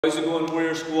How's it going,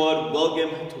 Warrior Squad?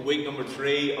 Welcome to week number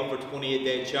 3 of our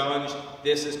 28-day challenge.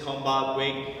 This is combat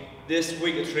week. This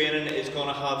week of training is going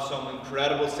to have some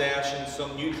incredible sessions,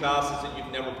 some new classes that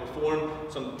you've never performed,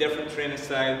 some different training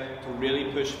style to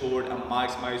really push forward and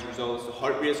maximize results. The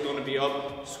heart rate is going to be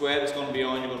up, sweat is going to be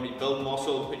on, you're going to be building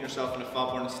muscle, putting yourself in a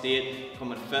fat burning state,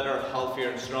 becoming fitter, healthier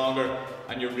and stronger,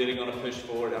 and you're really going to push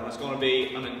forward, and it's going to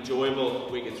be an enjoyable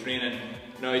week of training.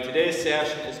 Now, today's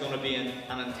session is going to be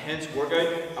an intense workout.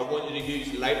 I want you to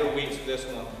use lighter weights for this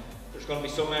one. There's going to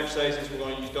be some exercises we're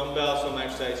going to use dumbbells, some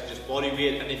exercises just body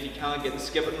weight, and if you can't get the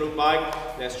skipping rope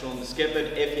back, let's throw in the skipping.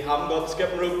 If you haven't got the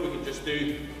skipping rope, we can just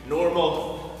do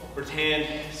normal pretend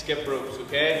skip ropes,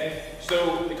 okay?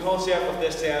 So the concept of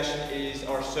this session is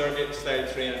our circuit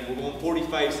style training. We're going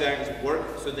 45 seconds of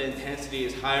work, so the intensity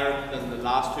is higher than the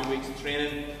last 2 weeks of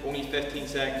training, only 15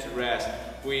 seconds of rest.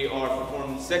 We are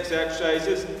performing 6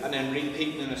 exercises and then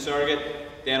repeating in a circuit,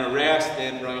 then a rest,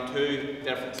 then round 2,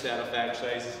 different set of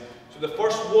exercises. So the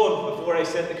first one, before I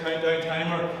set the countdown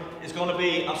timer, is going to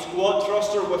be a squat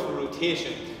thruster with a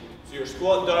rotation. So your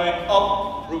squat down,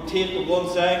 up, rotate to one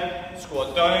side,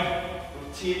 squat down,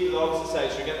 rotate to the opposite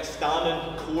side. So you're getting a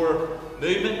standing core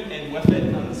movement in with it,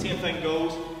 and the same thing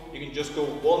goes. You can just go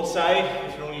one side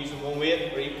if you're only using one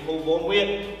weight, or you can hold one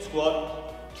weight,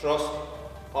 squat, thrust,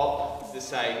 up the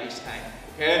side each time.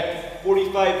 Okay?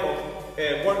 45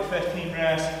 of work, 15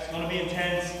 rest. It's going to be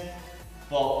intense,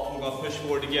 but we're going to push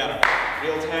forward together.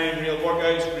 Real time, real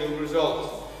workouts, real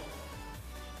results.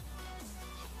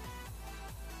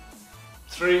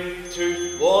 3,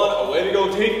 2, 1, away we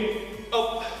go, team.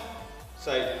 Up,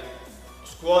 side,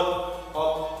 squat,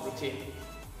 up, rotate.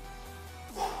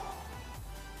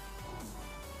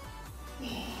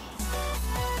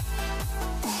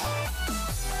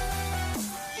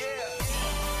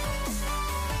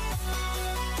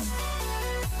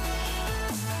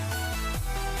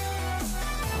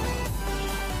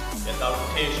 Get that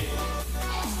rotation.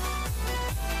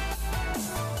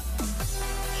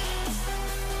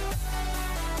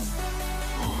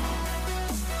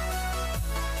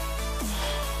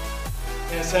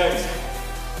 Seconds.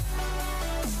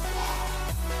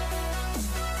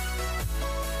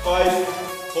 5,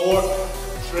 4,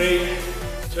 3,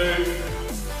 2,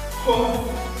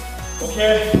 1.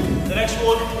 Okay, the next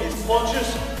one is punches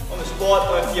on the spot.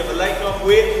 Now if you have a light enough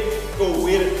weight, go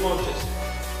weighted punches.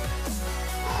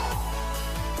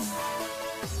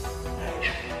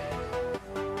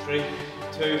 3,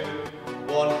 2,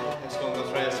 1. Let's go and go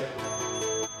try this here.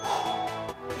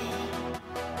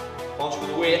 Punch with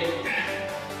the weight.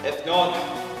 If not,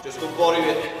 just go body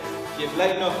weight. If you have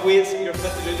light enough weights, you're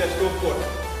fit to do this, go for it.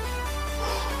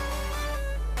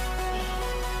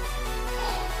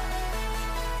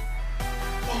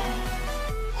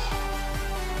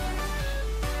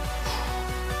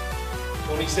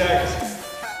 Twenty seconds.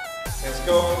 Let's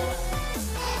go.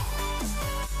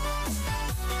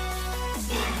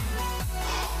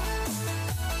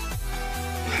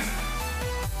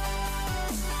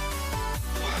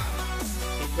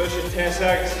 Push it, 10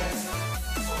 seconds.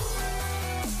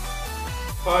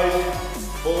 5,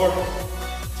 4,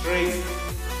 3,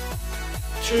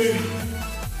 2,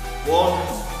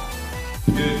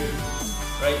 1. Good.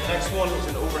 Right, next one is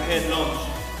an overhead lunge.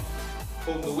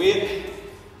 Hold the weight,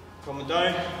 coming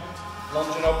down,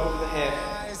 lunging up over the head.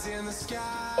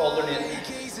 Alternate.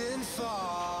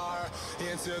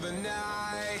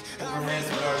 Overhead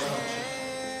large lunge.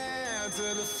 To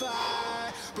the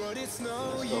fire, but it's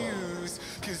no use,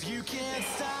 cause you can't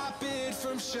stop it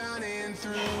from shining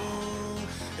through.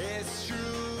 It's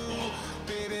true,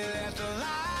 baby, let the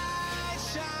light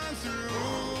shine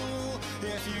through.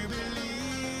 If you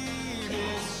believe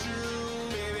it's true,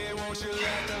 baby, won't you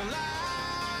let the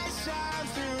light shine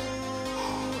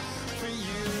through for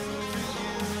you,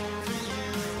 for you, for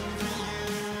you,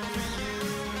 for you, for you, for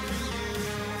you,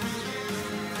 for you,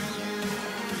 for you.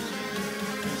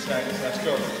 2 seconds, let's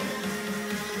go.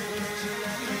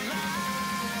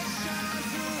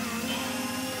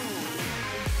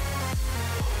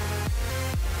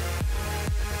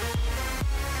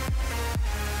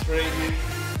 Three,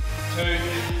 2,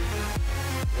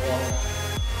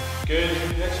 1. Good.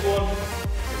 Next one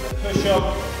is a push up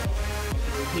with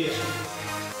the rotation.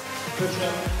 Push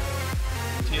up,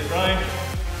 rotate round,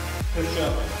 push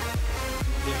up,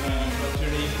 rotate round. Drop to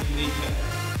your knees if you need to.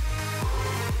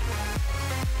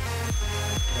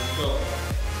 Let's go.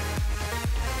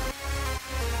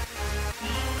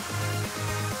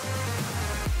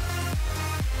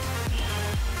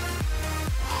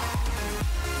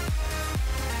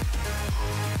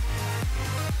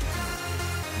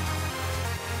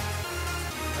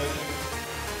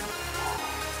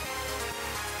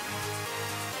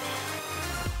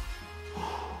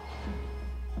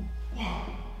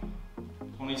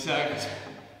 20 seconds.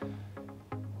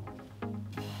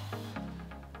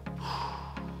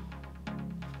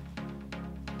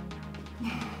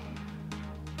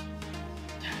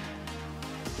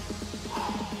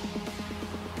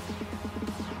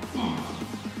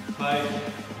 Five,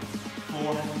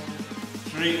 four,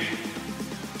 three,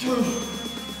 two,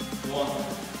 one.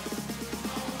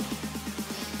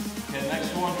 Okay,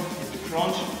 next one is the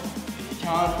crunch. If you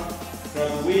can, grab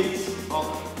the weights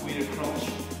up with a crunch.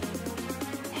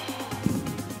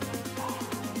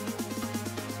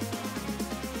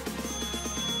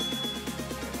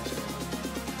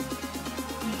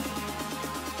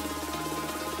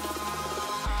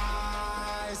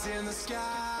 Eyes in the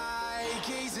sky,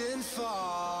 gazing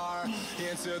far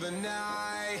into the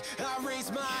night. I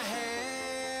raise my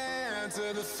hand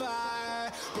to the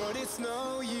fire, but it's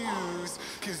no use,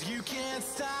 'cause you can't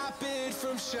stop it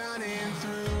from shining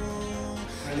through.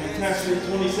 And then test for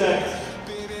 20 seconds.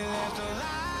 Baby, let the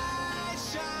light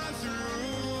shine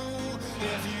through.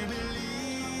 If you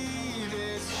believe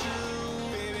it's true,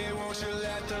 baby, won't you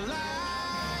let the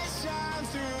light shine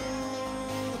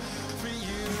through for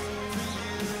you, for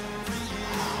you, for you,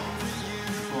 for you.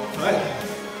 5,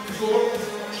 4,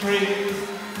 3,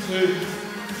 2,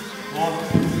 1.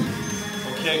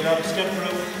 Okay, grab the skip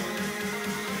rope.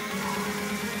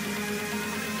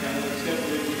 And the skip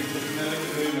rope, you can kinetic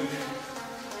movement.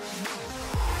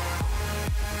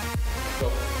 Go.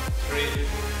 3,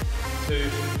 2,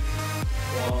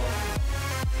 1.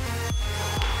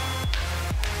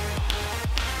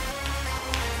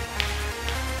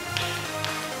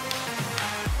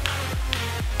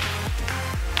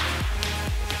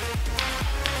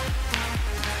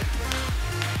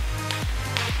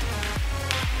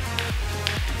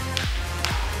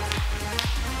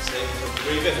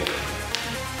 Breathe it.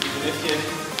 Even if you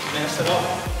mess it up,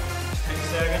 just take a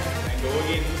second and go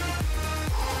again.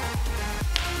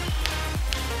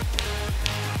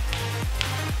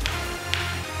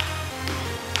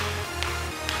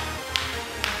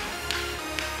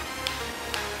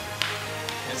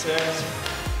 Ten seconds.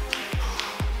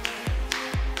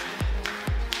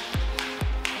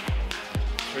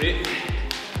 3,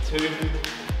 2,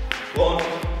 1.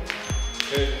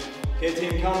 Good. Okay,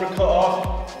 team, camera cut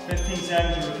off. 15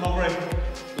 seconds of recovery.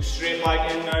 Go straight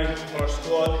back in now to our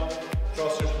squat.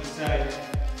 Thrusters to the side.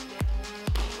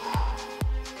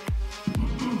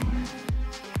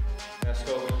 Let's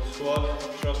go. Squat,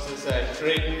 thrust to the side.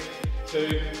 3,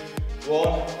 2,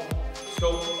 1. Let's go.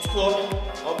 Squat,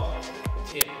 up,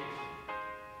 take.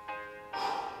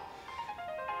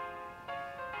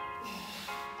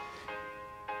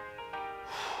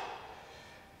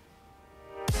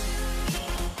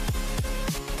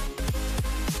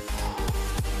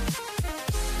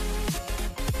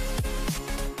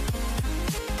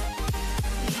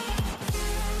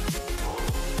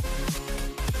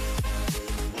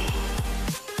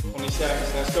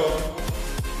 Seconds, let's go.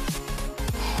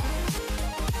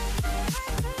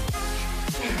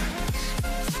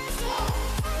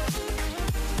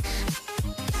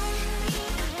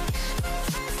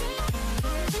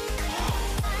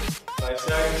 Five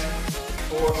seconds.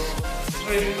 4,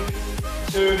 3,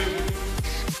 2,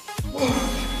 1.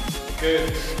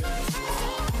 Good.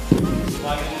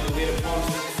 Back into the weighted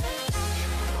punches.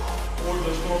 Hold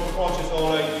those normal punches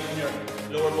all out using your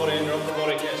lower body and your upper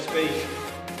body to get speed.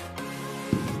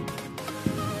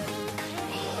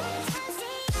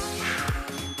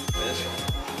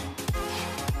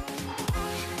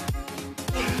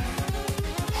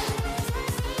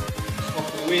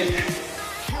 Weight.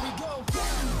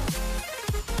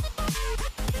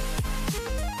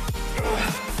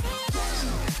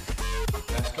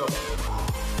 Let's go.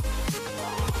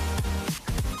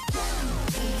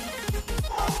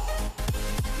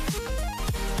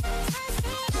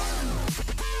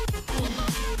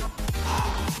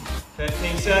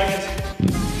 Fifteen seconds.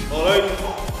 All out.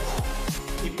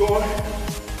 Keep going.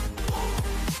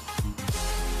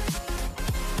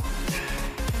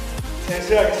 10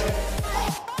 seconds.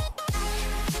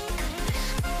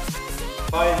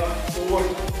 5, 4,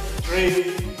 3,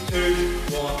 2,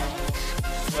 1.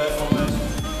 Sweat on this.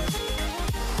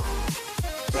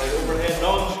 Right, overhead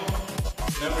lunge.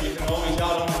 Remember, you can always add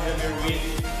on a heavier weight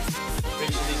for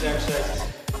each of these exercises.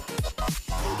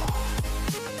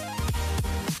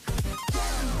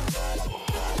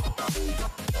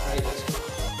 Right, let's go.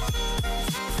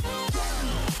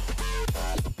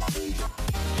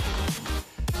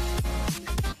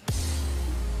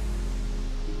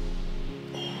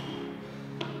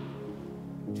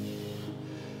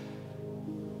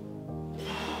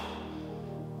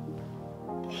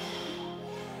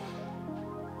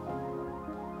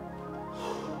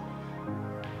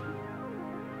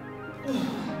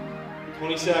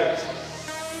 20 seconds.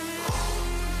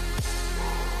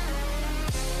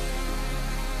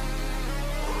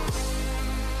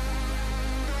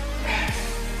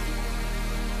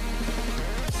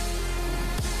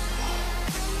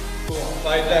 Go on,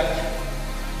 5 left.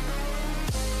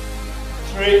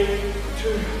 3, 2,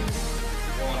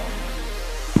 1.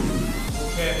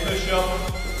 Okay, push up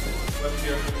with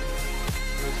your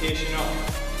rotation up.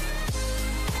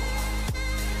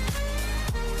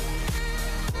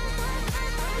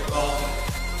 Good ball.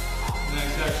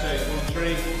 Next exercise, 1,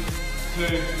 3,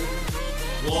 2,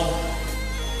 1.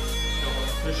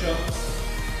 Push up.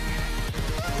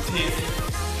 Rotate.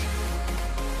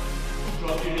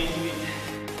 Drop your knee to meet.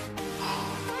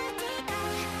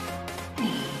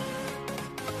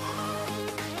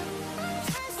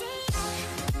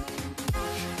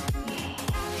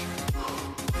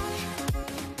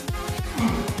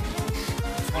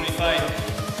 25.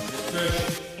 Just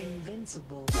push.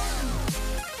 Invincible.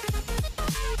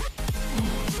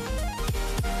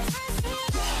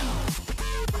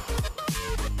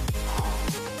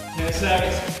 10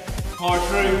 seconds. Power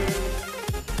through.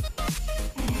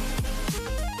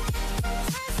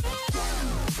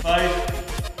 5,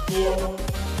 4,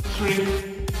 3,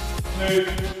 2,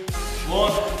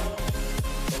 1.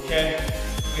 Okay.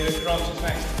 Get the crunches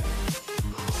next.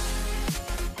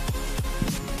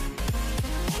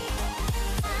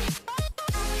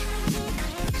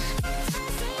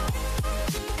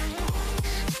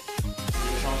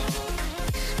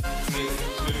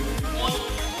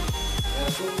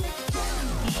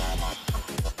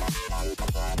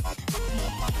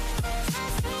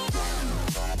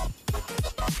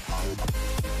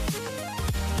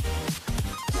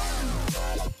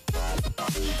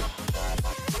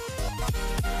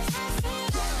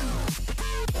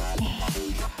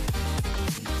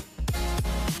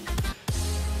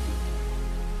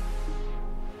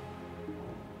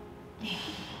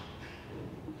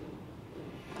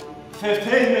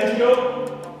 Let's go.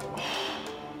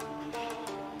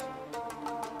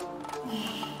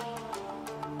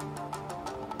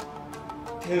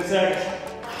 10 seconds.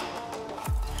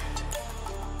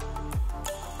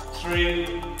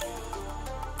 3,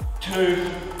 2,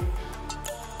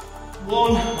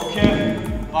 1. Okay,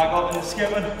 back up in the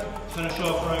skipping. Finish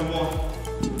off round 1.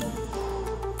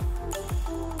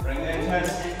 Bring the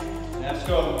intensity. Let's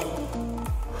go.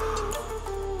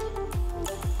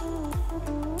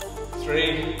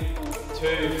 3,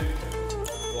 2,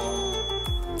 1.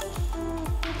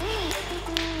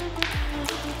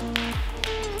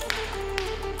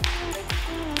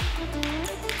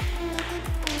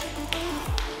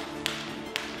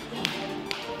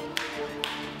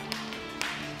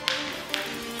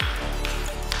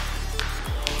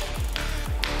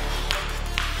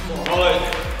 All out.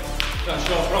 Finish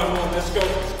off round 1. Let's go.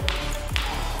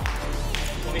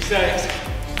 20 seconds.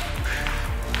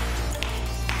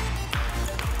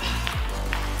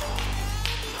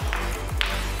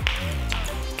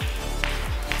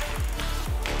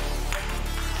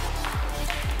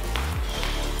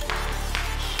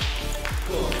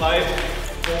 Cool. 5,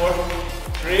 4,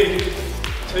 3,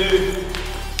 2,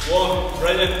 1.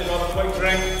 Brilliant. Got a quick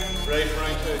drink. Ready for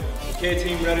round 2. Okay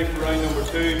team, ready for round number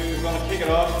 2. We're going to kick it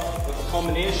off with a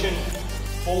combination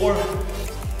 4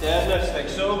 deadlifts like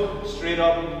so, straight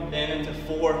up, then into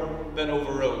 4 bent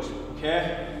over rows.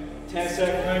 Okay?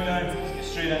 10-second countdown, get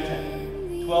straight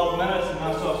into 12 minutes and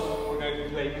that's us. Workout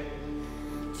complete.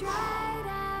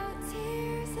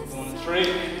 Going in 3,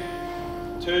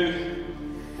 2,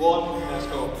 1, let's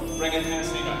go. Bring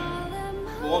intensity now.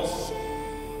 1,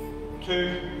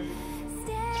 2,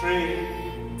 3,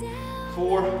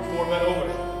 4 bent over.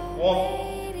 1,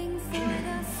 2,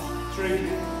 3,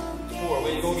 4.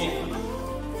 Way you go again.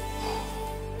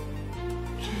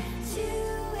 2,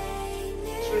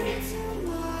 3,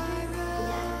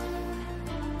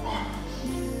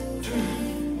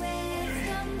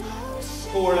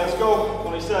 4. Let's go.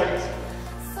 20 seconds.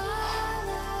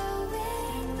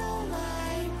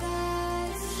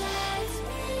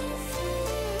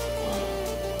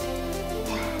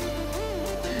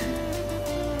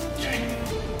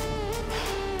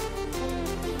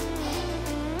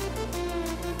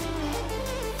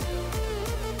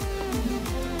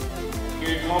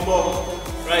 Good combo.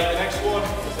 Right, the next one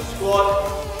is a squat,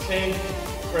 clean,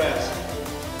 press.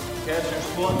 Okay, so you're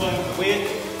squatting down with the weight,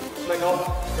 flick up,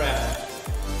 press.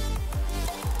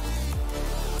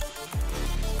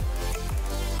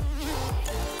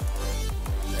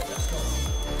 Okay, let's go.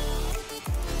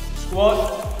 Squat,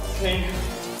 clean,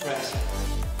 press.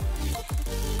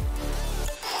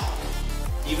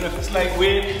 Even if it's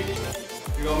lightweight,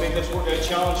 you're going to make this workout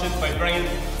challenging by bringing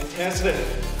intensity.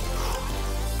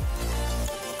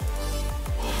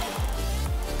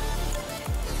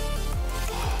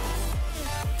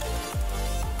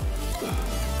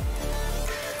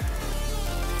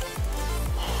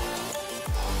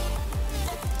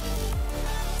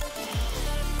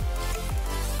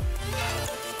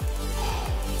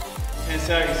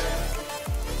 seconds.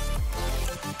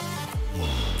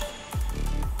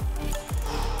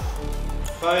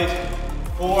 5,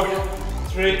 4,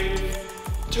 3,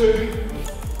 2,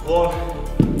 1.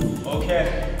 Okay.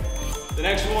 The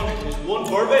next one is one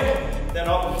burpee, then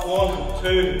up with 1,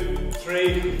 2,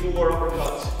 3, 4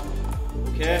 uppercuts.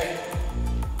 Okay.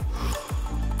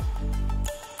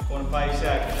 1 in 5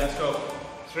 seconds. Let's go.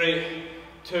 3,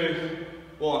 2,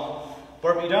 1.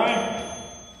 Burpee down.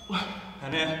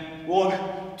 And then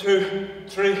 1, 2,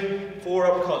 3, 4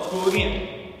 uppercuts. Go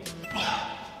again.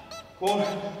 1,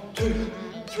 2,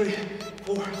 3,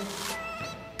 4.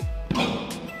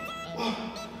 1,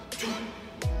 2,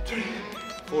 3,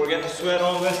 4. Get the sweat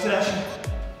on this session.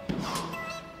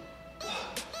 1,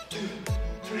 2,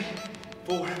 3,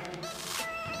 4. 1,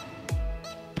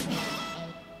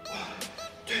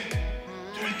 2,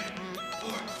 3,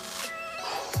 4.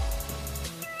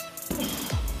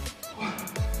 1,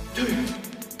 2,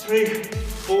 3,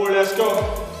 4. Let's go.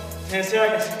 10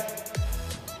 seconds.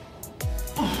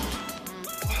 1,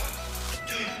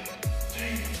 2,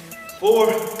 3,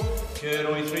 4. Good,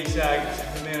 only 3 seconds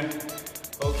remaining.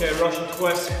 Okay, Russian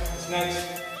twist is next.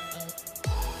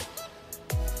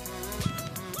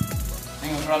 I'm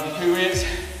gonna grab the 2 weights,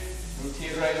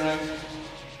 rotate right around.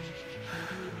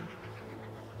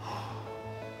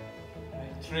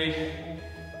 Right, 3,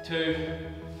 2,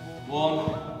 1.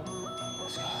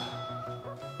 Let's go.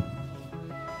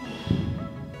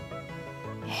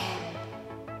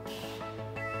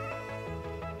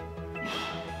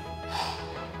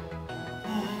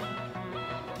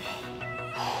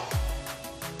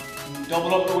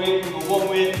 Double up the weight, you can go one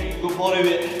weight, you can go body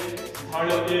weight.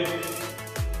 Entirely up to you.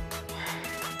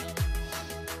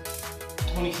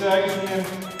 20 seconds from here.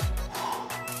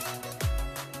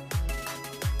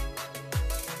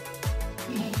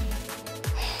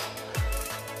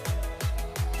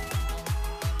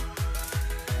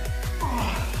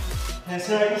 Ten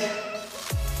seconds.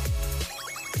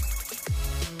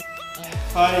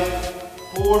 5,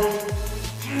 4,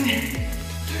 3,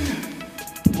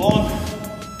 2, 1.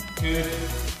 Good.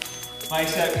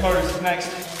 Bicep curls next.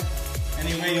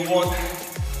 Any way you want.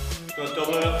 Go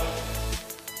double it up.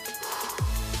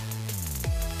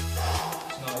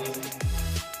 It's not easy.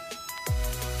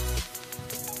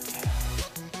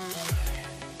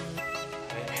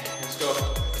 Right, let's go.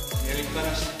 Nearly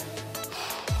finished.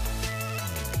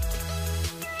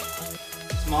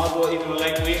 It's mad what even a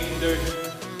lightweight can do.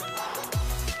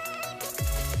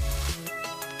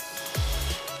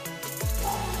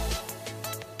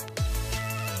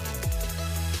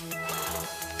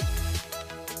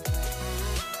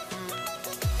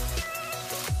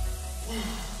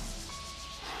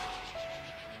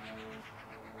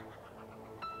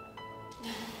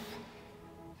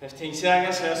 Fifteen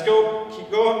seconds, let's go, keep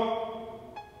going.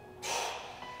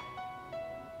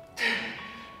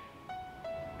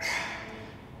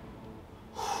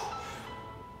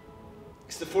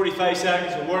 It's the 45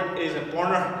 seconds of work is a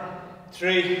burner.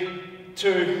 3,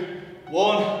 2,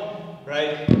 1.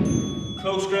 Right.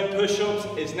 Close grip push-ups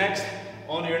is next.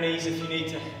 On your knees if you need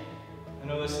to. I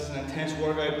know this is an intense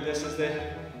workout, but this is the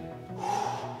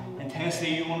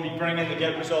intensity you want to be bringing to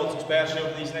get results, especially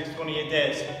over these next 28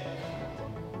 days.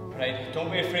 Right, don't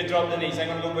be afraid to drop the knees. I'm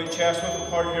going to go with chest width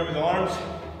apart here with the arms.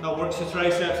 That works the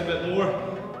triceps a bit more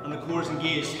and the core is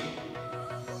engaged.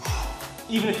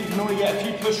 Even if you can only get a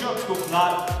few push-ups, go for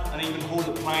that and even hold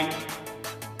the plank.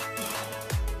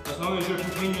 As long as you're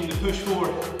continuing to push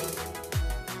forward.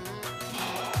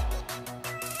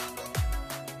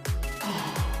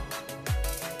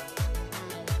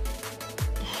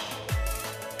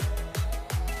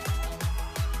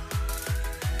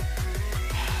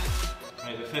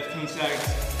 Right, the 15 seconds.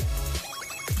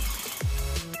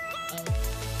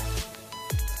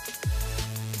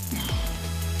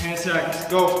 Seconds,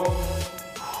 go.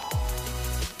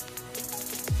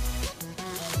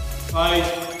 5,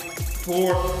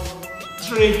 4,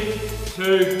 3,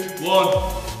 2, 1.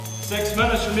 6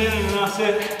 minutes remaining and that's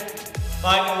it.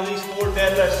 Back on these 4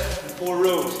 deadlifts and 4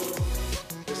 rows.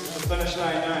 This is the finish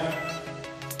line now.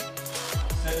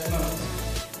 6 minutes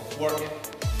of work.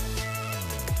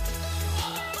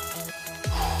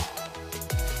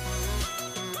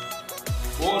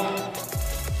 One,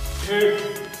 2,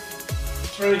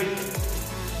 3,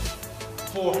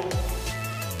 4. 1,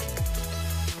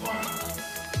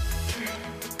 2,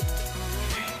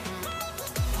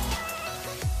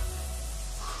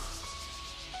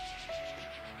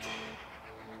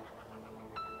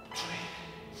 3,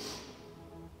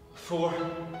 4.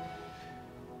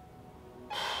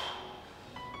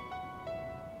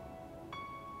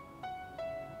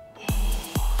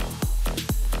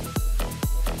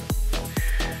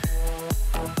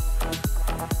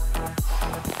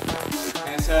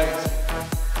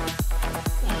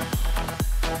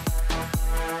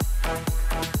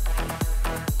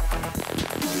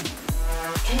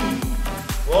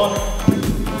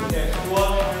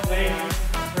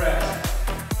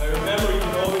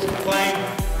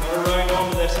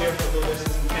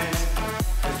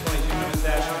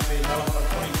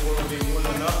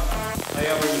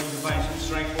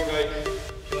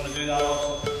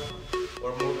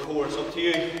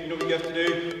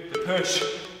 push.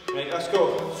 Right, let's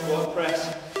go. Squat,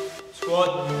 press.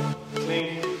 Squat,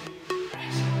 clean,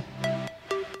 press.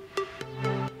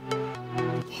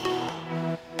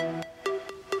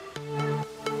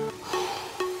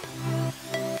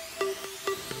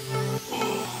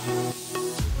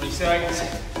 20 seconds.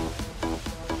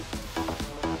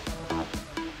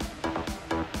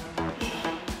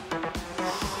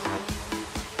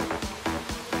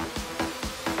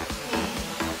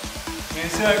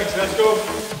 Seconds, let's go.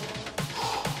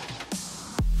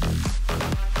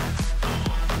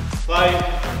 5,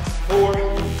 4,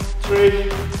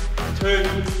 3, 2,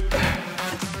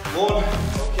 1.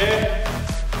 Okay.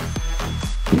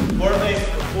 Work me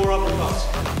for 4 uppercuts.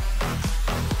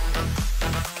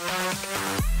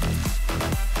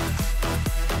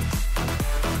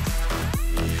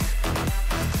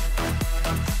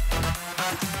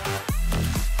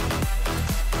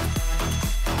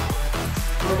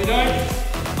 Work me down.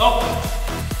 Up.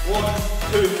 1,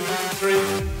 2, 3,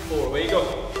 4. Where you go?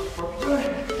 Up.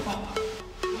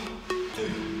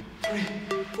 2, 3,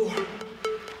 4.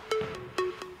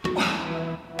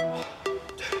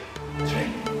 3,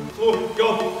 4. Go.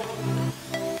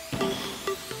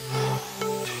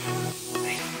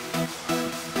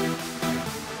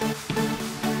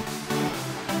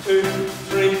 2,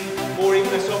 3, 4. Even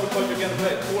this uppercut, you're getting a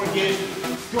bit more engaged.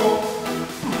 Go.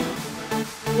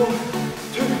 1,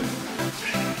 2,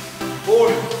 4,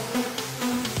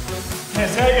 10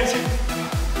 seconds.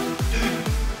 2,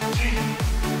 3,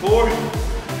 4,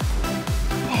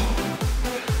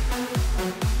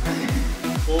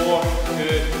 4.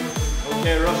 Good.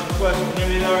 Okay, Russian twist. We're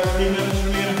nearly there. 3 minutes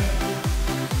remaining.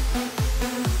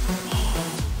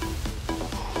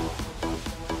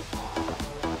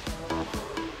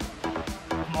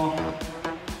 Come on.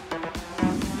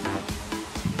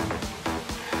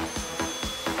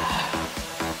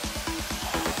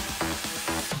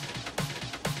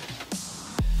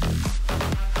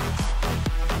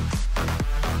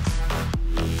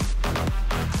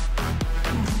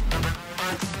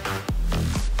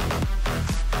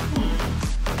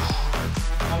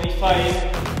 Only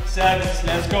 5 seconds,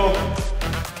 let's go.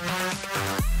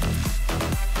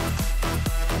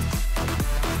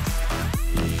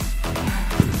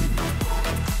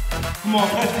 Come on,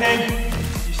 15.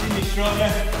 You see me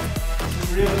struggling. This is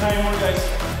real time work, guys.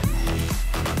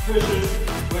 Pushing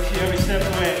with you every step of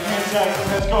the way. 10 seconds,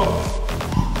 let's go.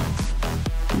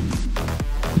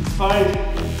 5,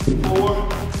 4,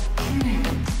 3,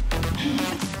 2,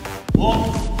 1.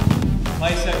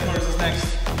 5 seconds is next.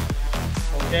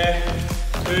 Okay,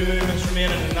 2 movements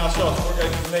remaining and that's off.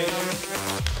 Workout complete.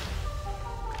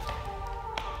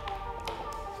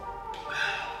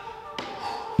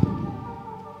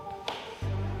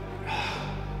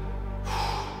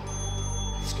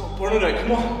 Let's go, burn it out,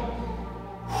 come on.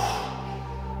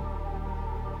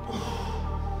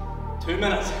 2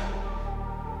 minutes.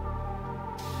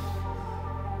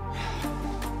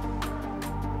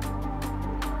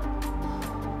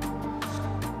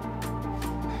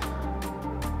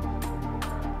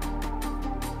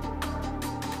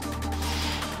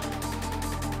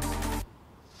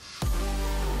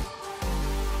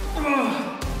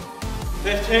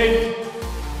 Fifteen.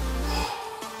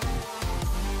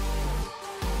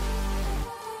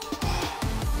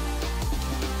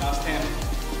 Last 10.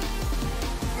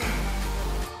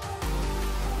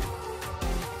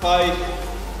 5,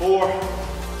 4,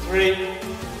 3,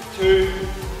 2,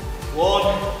 1.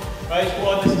 Right,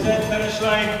 squad, this is it, finish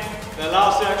line. The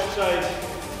last exercise.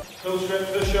 Close grip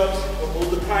push-ups, or hold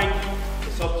the plank.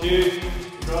 It's up to you.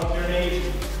 Drop your knees.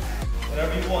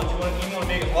 Whatever you want. You want to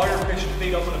make it harder, push your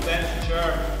feet up on a bench or chair.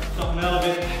 Something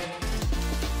elevated.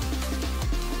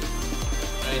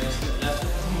 Right, left.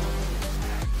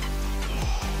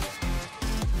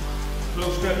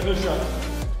 Close grip push-up.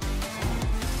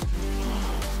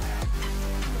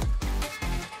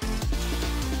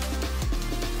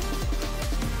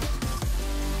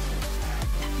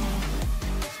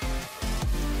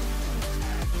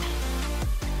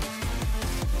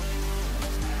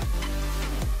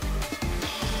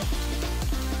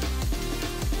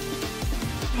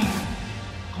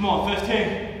 Come on,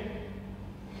 15.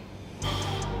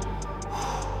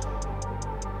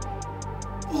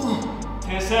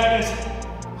 Seconds.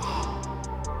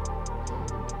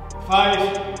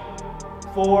 5,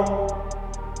 4,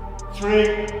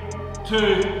 3, 2,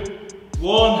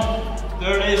 1.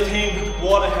 There it is, team.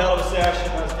 What a hell of a session.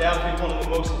 That's definitely one of the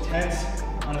most intense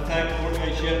and effective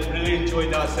workouts yet. Really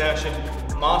enjoyed that session.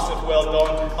 massive well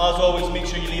done. As always, make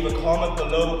sure you leave a comment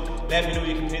below. Let me know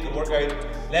you complete the workout.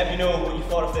 Let me know what you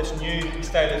thought of this new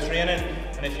style of training.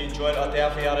 And if you enjoyed it, I'll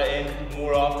definitely add it in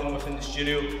more often within the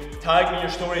studio. Tag me in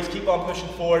your stories, keep on pushing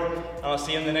forward, and I'll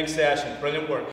see you in the next session. Brilliant work.